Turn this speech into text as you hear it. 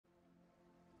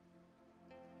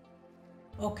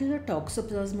Ocular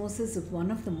toxoplasmosis is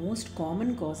one of the most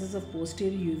common causes of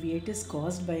posterior uveitis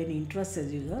caused by an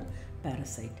intracellular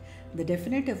parasite. The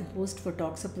definitive host for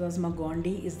Toxoplasma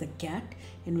gondii is the cat,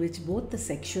 in which both the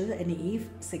sexual and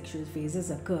asexual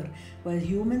phases occur, while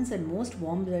humans and most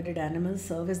warm-blooded animals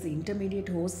serve as the intermediate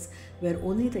hosts where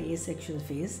only the asexual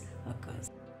phase occurs.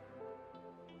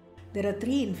 There are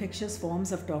three infectious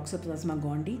forms of Toxoplasma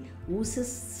gondii: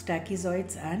 oocysts,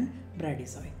 stachyzoids, and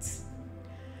bradyzoids.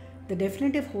 The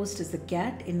definitive host is the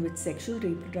cat, in which sexual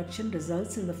reproduction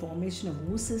results in the formation of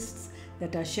oocysts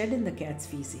that are shed in the cat's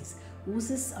feces.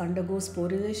 Oocysts undergo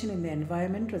sporulation in the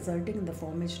environment, resulting in the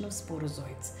formation of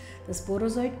sporozoites. The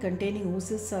sporozoid containing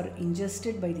oocysts are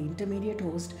ingested by the intermediate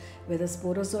host, where the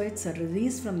sporozoites are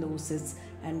released from the oocysts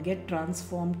and get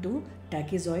transformed to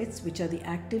tachyzoids, which are the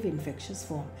active infectious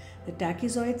form. The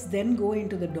tachyzoids then go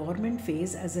into the dormant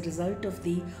phase as a result of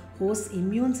the host's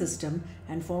immune system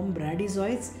and form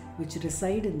bradyzoids, which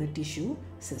reside in the tissue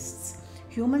cysts.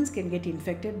 Humans can get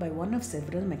infected by one of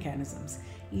several mechanisms: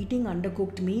 eating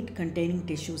undercooked meat containing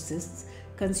tissue cysts,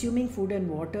 consuming food and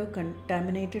water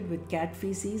contaminated with cat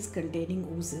feces containing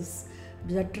oocysts,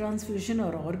 blood transfusion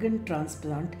or organ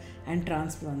transplant, and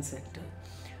transplant center.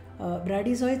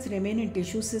 Bradyzoids remain in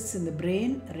tissue cysts in the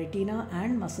brain, retina,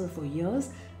 and muscle for years,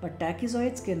 but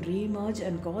tachyzoids can re-emerge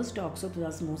and cause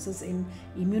toxoplasmosis in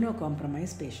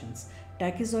immunocompromised patients.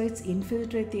 Tachyzoids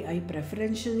infiltrate the eye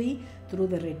preferentially through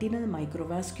the retinal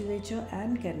microvasculature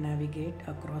and can navigate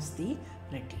across the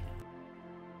retina.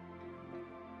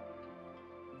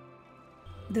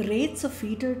 The rates of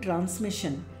fetal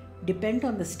transmission depend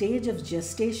on the stage of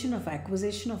gestation of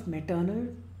acquisition of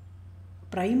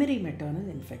primary maternal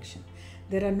infection.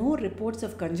 There are no reports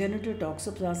of congenital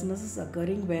toxoplasmosis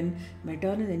occurring when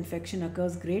maternal infection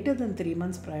occurs greater than 3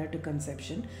 months prior to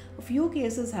conception. A few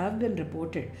cases have been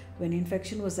reported when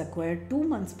infection was acquired 2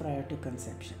 months prior to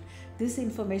conception. This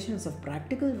information is of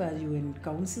practical value in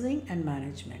counseling and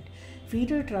management.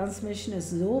 Fetal transmission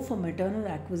is low for maternal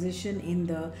acquisition in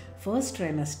the first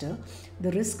trimester.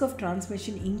 The risk of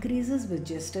transmission increases with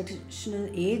gestational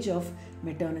age of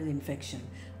maternal infection.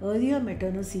 Earlier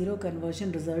maternal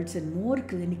seroconversion results in more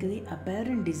clinically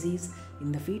apparent disease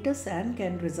in the fetus and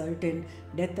can result in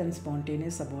death and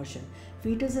spontaneous abortion.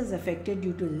 Fetuses affected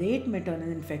due to late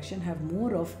maternal infection have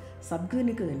more of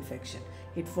subclinical infection.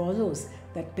 It follows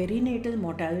that perinatal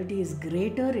mortality is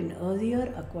greater in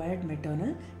earlier acquired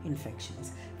maternal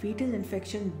infections. Fetal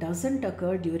infection doesn't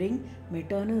occur during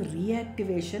maternal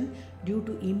reactivation due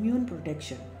to immune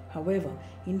protection. However,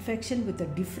 infection with a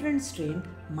different strain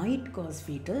might cause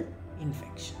fetal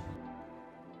infection.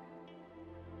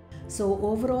 So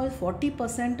overall,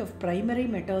 40% of primary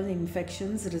maternal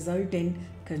infections result in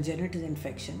congenital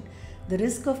infection. The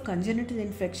risk of congenital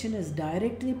infection is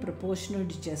directly proportional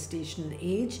to gestational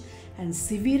age, and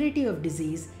severity of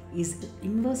disease is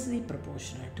inversely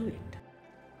proportional to it.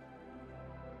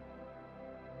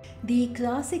 The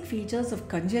classic features of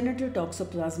congenital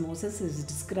toxoplasmosis is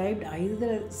described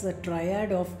either as a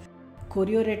triad of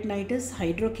chorioretinitis,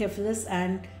 hydrocephalus,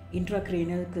 and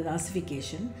intracranial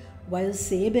classification, while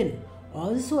Sabin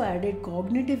also added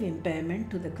cognitive impairment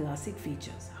to the classic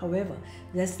features. However,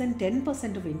 less than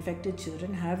 10% of infected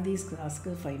children have these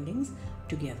classical findings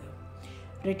together.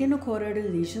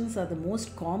 Retinochoroidal lesions are the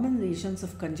most common lesions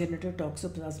of congenital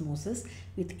toxoplasmosis,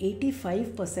 with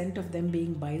 85% of them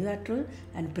being bilateral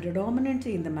and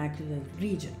predominantly in the macular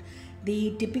region.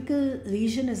 The typical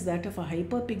lesion is that of a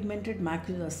hyperpigmented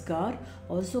macular scar,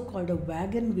 also called a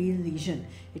wagon wheel lesion.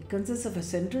 It consists of a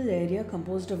central area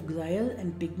composed of glial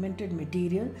and pigmented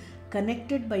material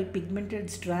connected by pigmented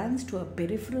strands to a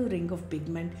peripheral ring of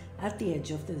pigment at the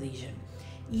edge of the lesion.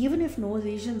 Even if no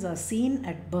lesions are seen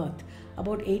at birth,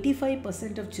 about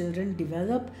 85% of children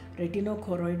develop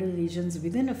retinochoroidal lesions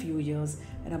within a few years,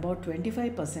 and about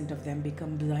 25% of them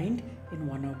become blind in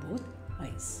one or both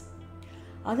eyes.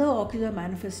 Other ocular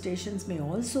manifestations may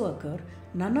also occur.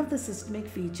 None of the systemic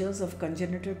features of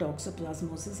congenital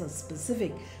toxoplasmosis are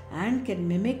specific and can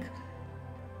mimic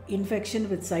infection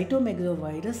with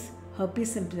cytomegalovirus,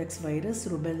 herpes simplex virus,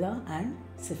 rubella, and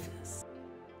syphilis.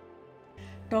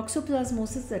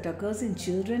 Toxoplasmosis that occurs in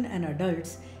children and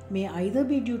adults may either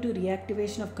be due to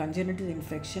reactivation of congenital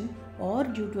infection or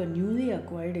due to a newly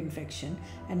acquired infection,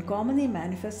 and commonly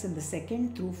manifests in the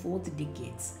 2nd through 4th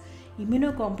decades.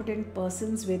 Immunocompetent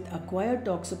persons with acquired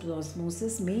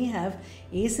toxoplasmosis may have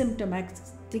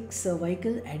asymptomatic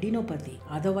cervical adenopathy.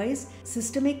 Otherwise,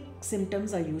 systemic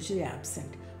symptoms are usually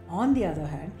absent. On the other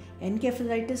hand,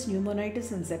 encephalitis,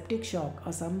 pneumonitis, and septic shock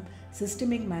are some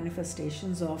systemic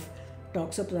manifestations of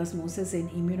toxoplasmosis in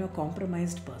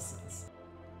immunocompromised persons.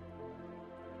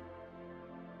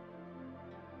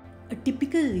 A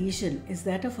typical lesion is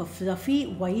that of a fluffy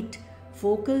white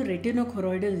focal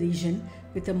retinochoroidal lesion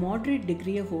with a moderate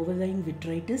degree of overlying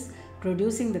vitritis,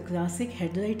 producing the classic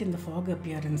headlight in the fog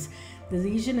appearance. The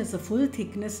lesion is a full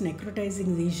thickness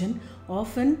necrotizing lesion,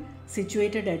 often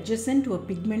situated adjacent to a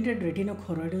pigmented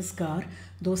retinochoroidal scar,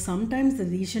 though sometimes the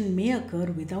lesion may occur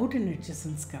without an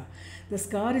adjacent scar. The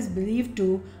scar is believed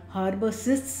to harbor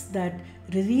cysts that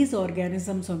release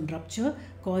organisms on rupture,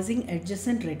 causing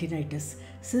adjacent retinitis.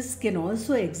 Cysts can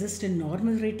also exist in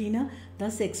normal retina,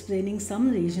 thus explaining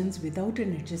some lesions without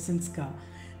an adjacent scar.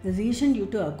 The lesion due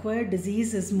to acquired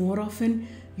disease is more often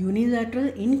unilateral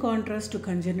in contrast to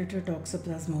congenital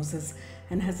toxoplasmosis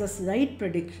and has a slight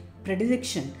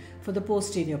predilection for the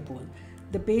posterior pole.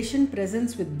 The patient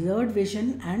presents with blurred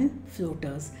vision and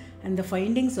floaters, and the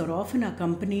findings are often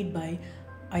accompanied by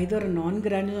either a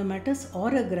non-granulomatous or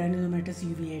a granulomatous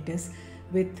uveitis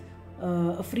with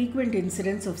a frequent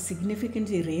incidence of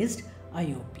significantly raised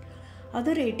IOP.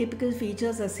 Other atypical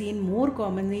features are seen more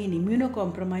commonly in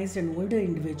immunocompromised and older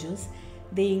individuals.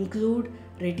 They include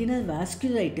retinal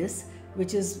vasculitis,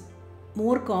 which is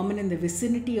more common in the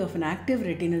vicinity of an active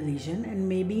retinal lesion and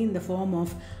may be in the form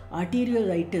of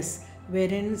arteriolitis,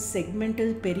 wherein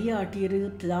segmental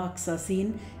periarterial plaques are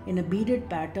seen in a beaded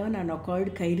pattern and are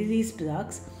called Chiarides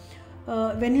plaques.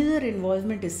 Venular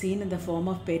involvement is seen in the form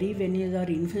of perivenular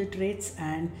infiltrates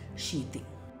and sheathing.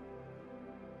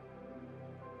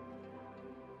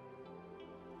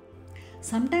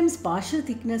 Sometimes partial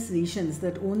thickness lesions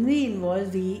that only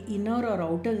involve the inner or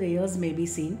outer layers may be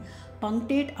seen.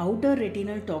 Punctate outer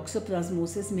retinal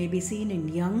toxoplasmosis may be seen in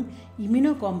young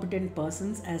immunocompetent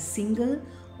persons as single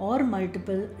or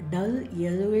multiple dull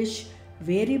yellowish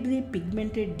variably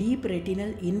pigmented deep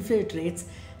retinal infiltrates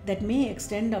that may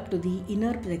extend up to the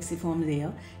inner plexiform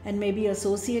layer and may be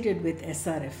associated with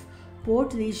SRF.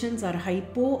 Port lesions are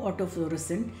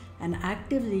hypoautofluorescent and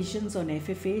active lesions on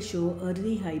FFA show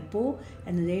early hypo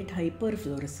and late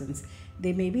hyperfluorescence.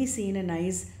 They may be seen in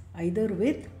eyes either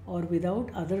with or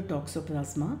without other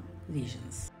toxoplasma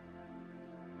lesions.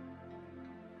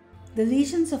 The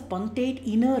lesions of punctate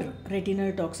inner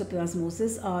retinal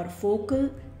toxoplasmosis are focal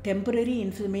temporary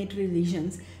inflammatory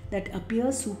lesions that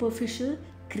appear superficial,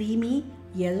 creamy,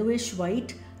 yellowish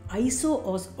white,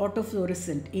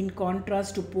 iso-autofluorescent in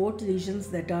contrast to port lesions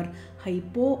that are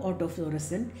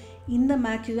hypoautofluorescent in the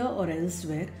macula or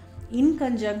elsewhere in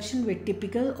conjunction with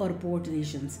typical or port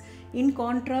lesions. In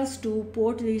contrast to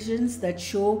port lesions that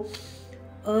show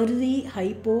early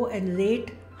hypo and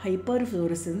late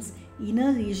hyperfluorescence,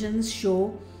 inner lesions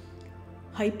show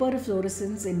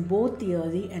hyperfluorescence in both the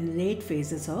early and late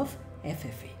phases of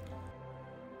FFA.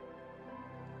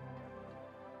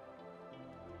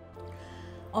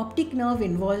 Optic nerve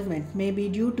involvement may be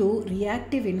due to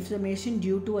reactive inflammation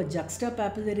due to a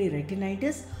juxtapapillary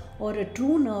retinitis or a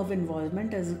true nerve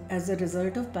involvement as a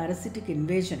result of parasitic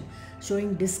invasion,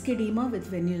 showing disc edema with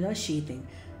venular sheathing.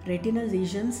 Retinal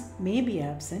lesions may be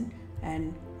absent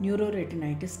and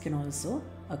neuroretinitis can also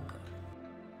occur.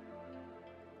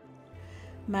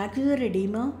 Macular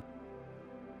edema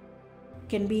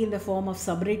can be in the form of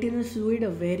subretinal fluid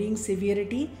of varying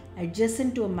severity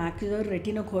adjacent to a macular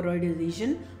retinochoroidal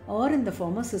lesion or in the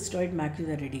form of cystoid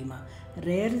macular edema.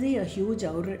 Rarely a huge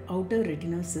outer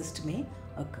retinal cyst may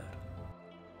occur.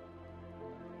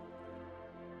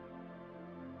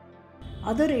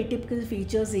 Other atypical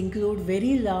features include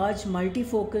very large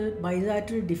multifocal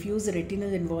bilateral diffuse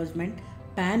retinal involvement,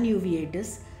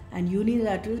 panuveitis, and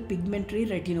unilateral pigmentary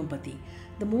retinopathy.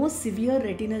 The most severe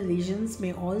retinal lesions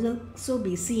may also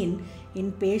be seen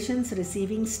in patients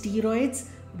receiving steroids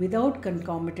without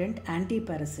concomitant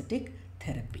antiparasitic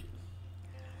therapy.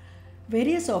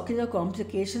 Various ocular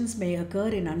complications may occur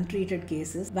in untreated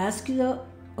cases. Vascular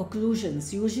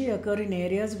occlusions usually occur in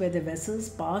areas where the vessels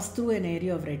pass through an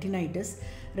area of retinitis.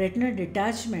 Retinal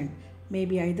detachment may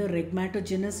be either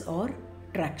rhegmatogenous or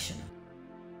traction.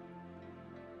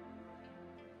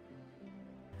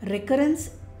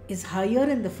 Recurrence is higher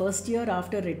in the first year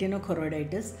after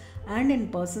retinochoroiditis and in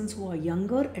persons who are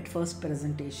younger at first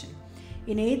presentation.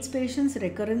 In AIDS patients,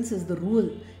 recurrence is the rule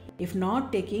if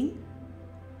not taking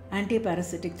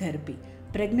antiparasitic therapy.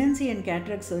 Pregnancy and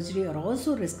cataract surgery are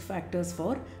also risk factors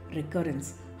for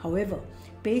recurrence. However,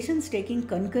 patients taking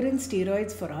concurrent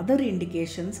steroids for other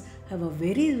indications have a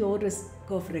very low risk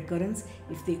of recurrence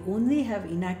if they only have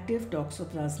inactive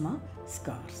toxoplasma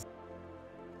scars.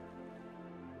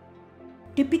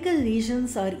 Typical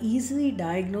lesions are easily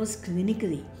diagnosed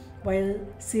clinically, while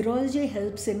serology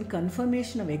helps in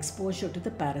confirmation of exposure to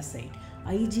the parasite.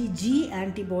 IgG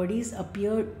antibodies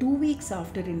appear 2 weeks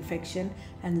after infection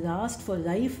and last for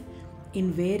life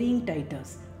in varying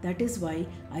titers. That is why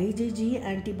IgG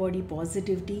antibody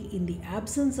positivity in the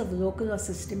absence of local or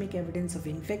systemic evidence of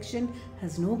infection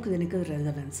has no clinical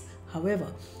relevance. However,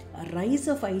 a rise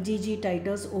of IgG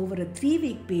titers over a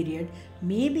 3-week period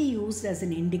may be used as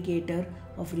an indicator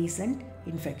of recent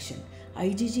infection.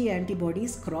 IgG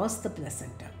antibodies cross the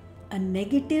placenta. A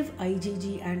negative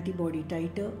IgG antibody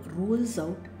titer rules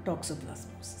out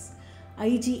toxoplasmosis.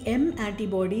 IgM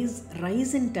antibodies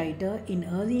rise in titer in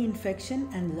early infection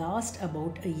and last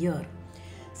about a year.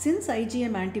 Since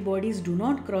IgM antibodies do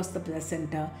not cross the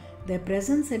placenta, their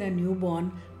presence in a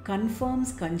newborn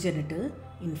confirms congenital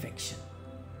infection.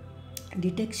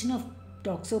 Detection of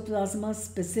Toxoplasma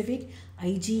specific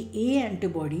IgA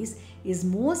antibodies is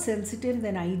more sensitive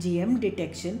than IgM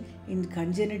detection in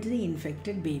congenitally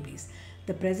infected babies.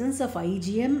 The presence of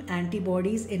IgM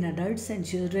antibodies in adults and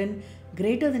children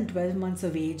greater than 12 months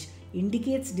of age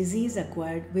indicates disease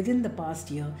acquired within the past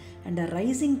year, and a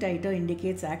rising titer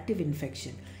indicates active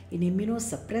infection. In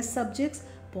immunosuppressed subjects,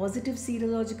 positive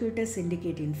serological tests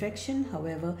indicate infection.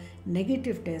 However,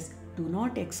 negative tests do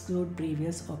not exclude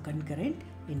previous or concurrent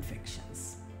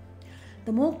infections.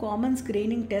 The more common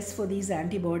screening test for these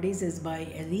antibodies is by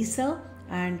ELISA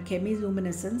and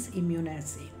chemiluminescence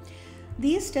immunoassay.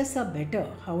 These tests are better,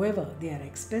 however, they are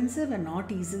expensive and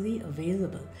not easily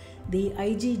available. The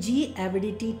IgG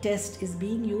avidity test is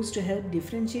being used to help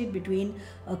differentiate between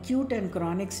acute and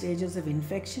chronic stages of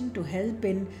infection to help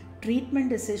in treatment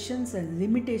decisions and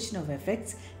limitation of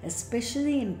effects,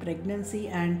 especially in pregnancy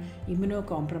and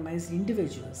immunocompromised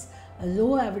individuals. A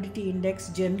low avidity index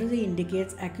generally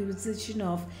indicates acquisition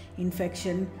of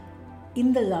infection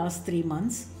in the last 3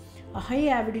 months. A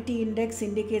high avidity index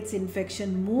indicates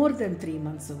infection more than 3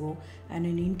 months ago, and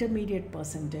an intermediate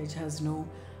percentage has no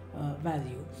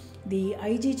value. The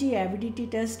IgG avidity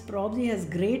test probably has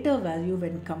greater value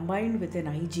when combined with an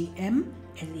IgM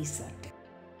ELISA test.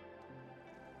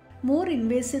 More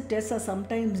invasive tests are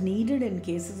sometimes needed in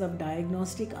cases of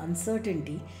diagnostic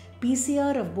uncertainty.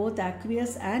 PCR of both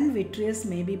aqueous and vitreous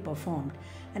may be performed.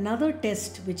 Another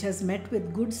test which has met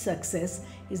with good success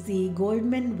is the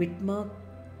Goldman-Whitmer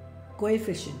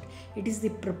coefficient. It is the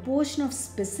proportion of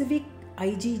specific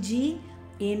IgG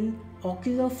in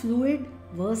ocular fluid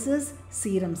versus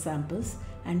serum samples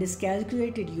and is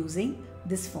calculated using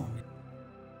this formula.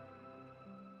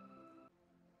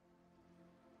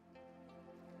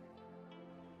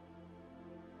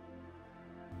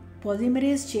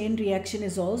 Polymerase chain reaction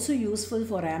is also useful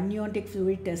for amniotic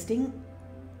fluid testing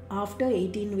after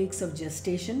 18 weeks of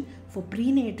gestation for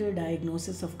prenatal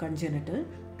diagnosis of congenital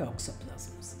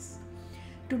toxoplasmosis.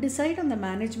 To decide on the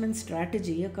management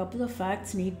strategy, a couple of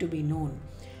facts need to be known.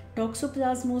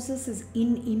 Toxoplasmosis is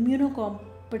in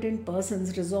immunocompetent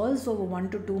persons resolves over 1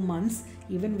 to 2 months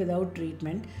even without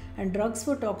treatment, and drugs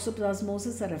for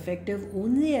toxoplasmosis are effective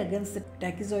only against the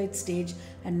tachyzoid stage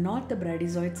and not the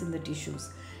bradyzoids in the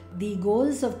tissues. The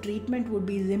goals of treatment would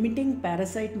be limiting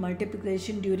parasite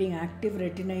multiplication during active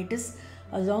retinitis,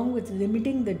 along with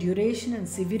limiting the duration and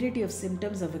severity of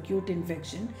symptoms of acute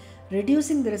infection,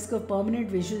 reducing the risk of permanent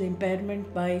visual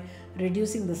impairment by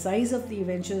reducing the size of the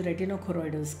eventual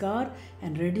retinochoroidal scar,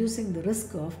 and reducing the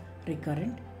risk of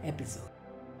recurrent episode.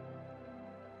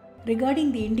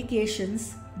 Regarding the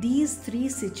indications, these 3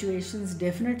 situations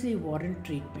definitely warrant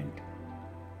treatment.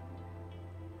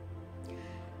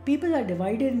 People are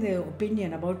divided in their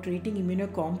opinion about treating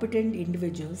immunocompetent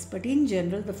individuals, but in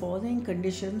general, the following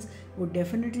conditions would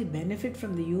definitely benefit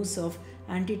from the use of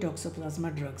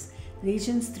anti-toxoplasma drugs: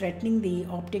 lesions threatening the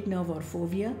optic nerve or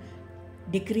fovea,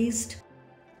 decreased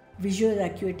visual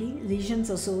acuity,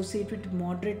 lesions associated with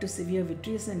moderate to severe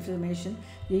vitreous inflammation,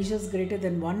 lesions greater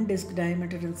than 1 disc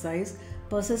diameter in size,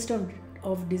 persistence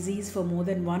of disease for more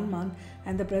than 1 month,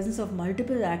 and the presence of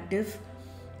multiple active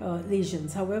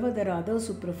lesions. However, there are others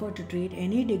who prefer to treat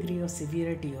any degree of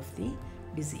severity of the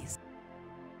disease.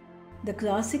 The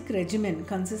classic regimen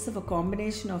consists of a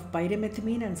combination of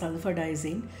pyrimethamine and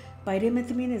sulfadiazine.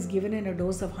 Pyrimethamine is given in a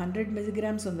dose of 100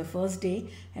 mg on the first day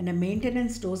and a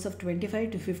maintenance dose of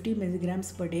 25 to 50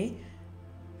 mg per day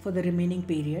for the remaining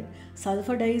period.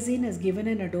 Sulfadiazine is given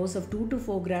in a dose of 2 to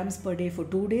 4 grams per day for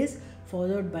 2 days,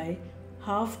 followed by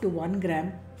half to 1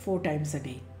 gram 4 times a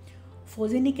day.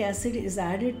 Folinic acid is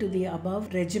added to the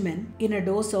above regimen in a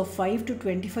dose of 5 to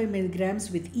 25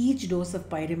 mg with each dose of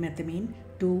pyrimethamine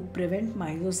to prevent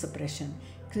myelosuppression.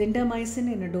 Clindamycin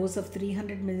in a dose of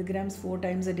 300 mg 4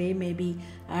 times a day may be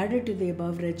added to the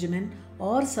above regimen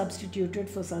or substituted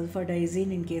for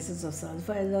sulfadiazine in cases of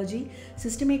sulfur allergy.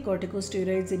 Systemic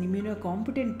corticosteroids in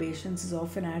immunocompetent patients is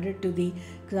often added to the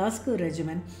classical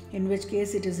regimen, in which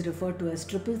case it is referred to as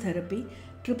triple therapy.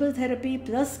 Triple therapy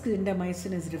plus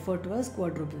clindamycin is referred to as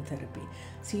quadruple therapy.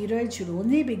 Steroids should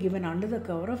only be given under the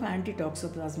cover of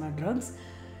anti-toxoplasma drugs.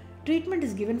 Treatment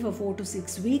is given for 4 to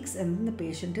 6 weeks and then the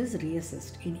patient is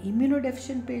reassessed. In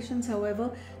immunodeficient patients,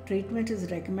 however, treatment is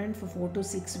recommended for 4 to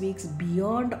 6 weeks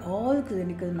beyond all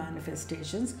clinical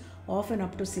manifestations, often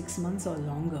up to 6 months or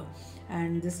longer.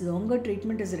 And this longer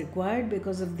treatment is required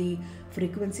because of the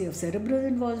frequency of cerebral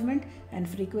involvement and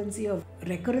frequency of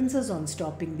recurrences on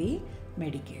stopping the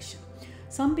medication.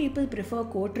 Some people prefer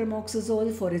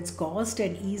cotrimoxazole for its cost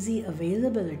and easy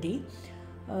availability.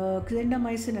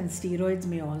 Clindamycin and steroids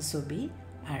may also be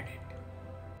added.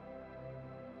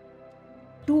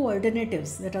 Two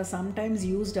alternatives that are sometimes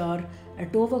used are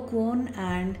atovaquone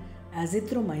and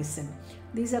azithromycin.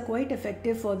 These are quite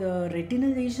effective for the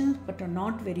retinal lesions but are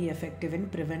not very effective in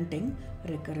preventing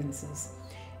recurrences.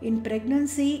 In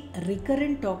pregnancy,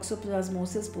 recurrent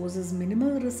toxoplasmosis poses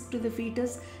minimal risk to the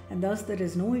fetus and thus there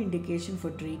is no indication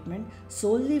for treatment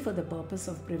solely for the purpose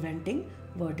of preventing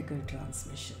vertical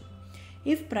transmission.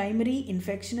 If primary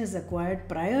infection is acquired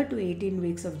prior to 18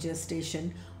 weeks of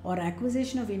gestation or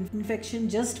acquisition of infection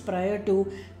just prior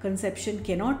to conception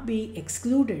cannot be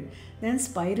excluded, then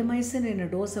spiramycin in a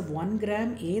dose of 1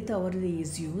 gram 8th hourly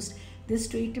is used. This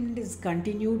treatment is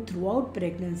continued throughout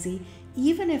pregnancy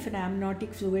even if an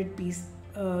amniotic fluid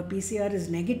PCR is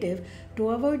negative to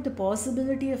avoid the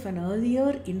possibility of an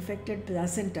earlier infected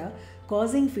placenta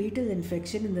causing fetal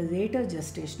infection in the later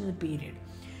gestational period.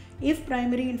 If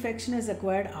primary infection is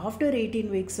acquired after 18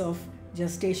 weeks of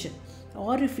gestation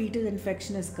or if fetal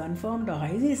infection is confirmed or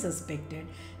highly suspected,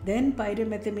 then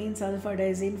pyrimethamine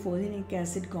sulfadiazine folinic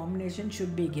acid combination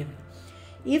should be given.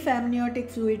 If amniotic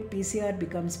fluid PCR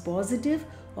becomes positive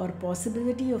or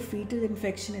possibility of fetal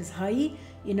infection is high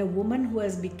in a woman who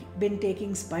has been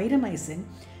taking spiramycin,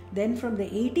 then from the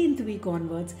 18th week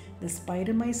onwards, the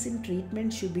spiramycin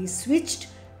treatment should be switched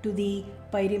to the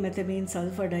pyrimethamine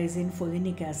sulfadiazine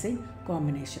folinic acid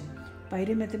combination.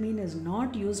 Pyrimethamine is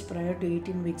not used prior to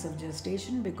 18 weeks of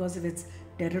gestation because of its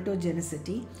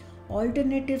teratogenicity.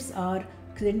 Alternatives are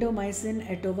clindamycin,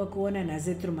 atovaquone and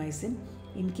azithromycin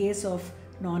in case of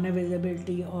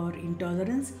non-availability or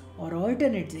intolerance, or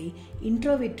alternately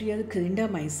intravitreal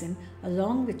clindamycin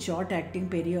along with short-acting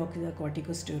periocular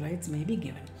corticosteroids may be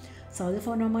given.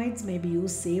 Sulfonamides may be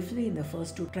used safely in the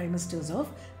first 2 trimesters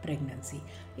of pregnancy.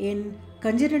 In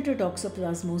congenital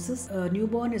toxoplasmosis, a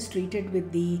newborn is treated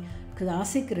with the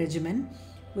classic regimen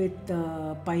with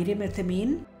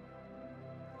pyrimethamine,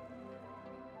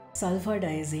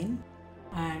 sulfadiazine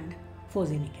and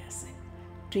folinic acid.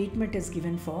 Treatment is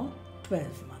given for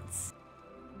 12 months.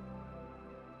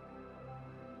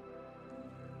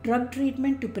 Drug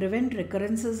treatment to prevent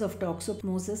recurrences of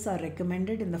toxoplasmosis are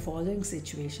recommended in the following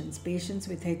situations: patients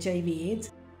with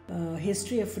HIV/AIDS,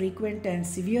 history of frequent and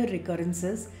severe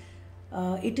recurrences.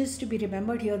 It is to be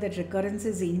remembered here that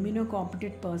recurrences in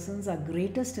immunocompetent persons are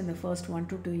greatest in the first 1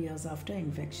 to 2 years after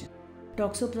infection.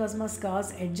 Toxoplasma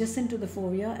scars adjacent to the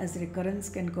fovea as recurrence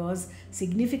can cause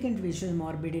significant visual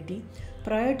morbidity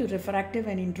prior to refractive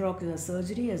and intraocular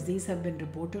surgery, as these have been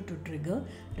reported to trigger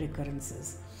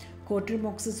recurrences.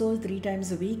 Cotrimoxazole 3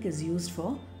 times a week is used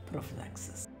for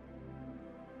prophylaxis.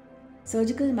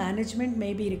 Surgical management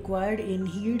may be required in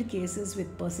healed cases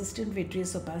with persistent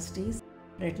vitreous opacities,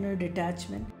 retinal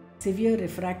detachment, severe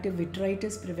refractive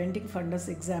vitritis preventing fundus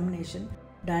examination,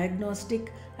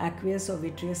 diagnostic aqueous or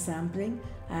vitreous sampling,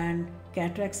 and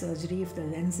cataract surgery if the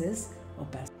lens is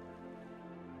opaque.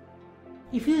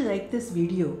 If you like this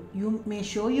video, you may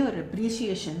show your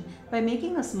appreciation by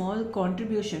making a small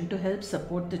contribution to help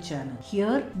support the channel.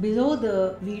 Here below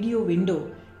the video window,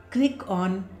 click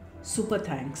on Super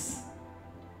Thanks.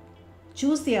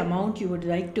 Choose the amount you would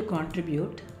like to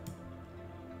contribute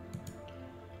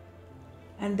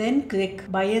and then click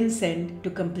Buy and Send to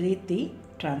complete the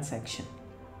transaction.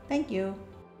 Thank you.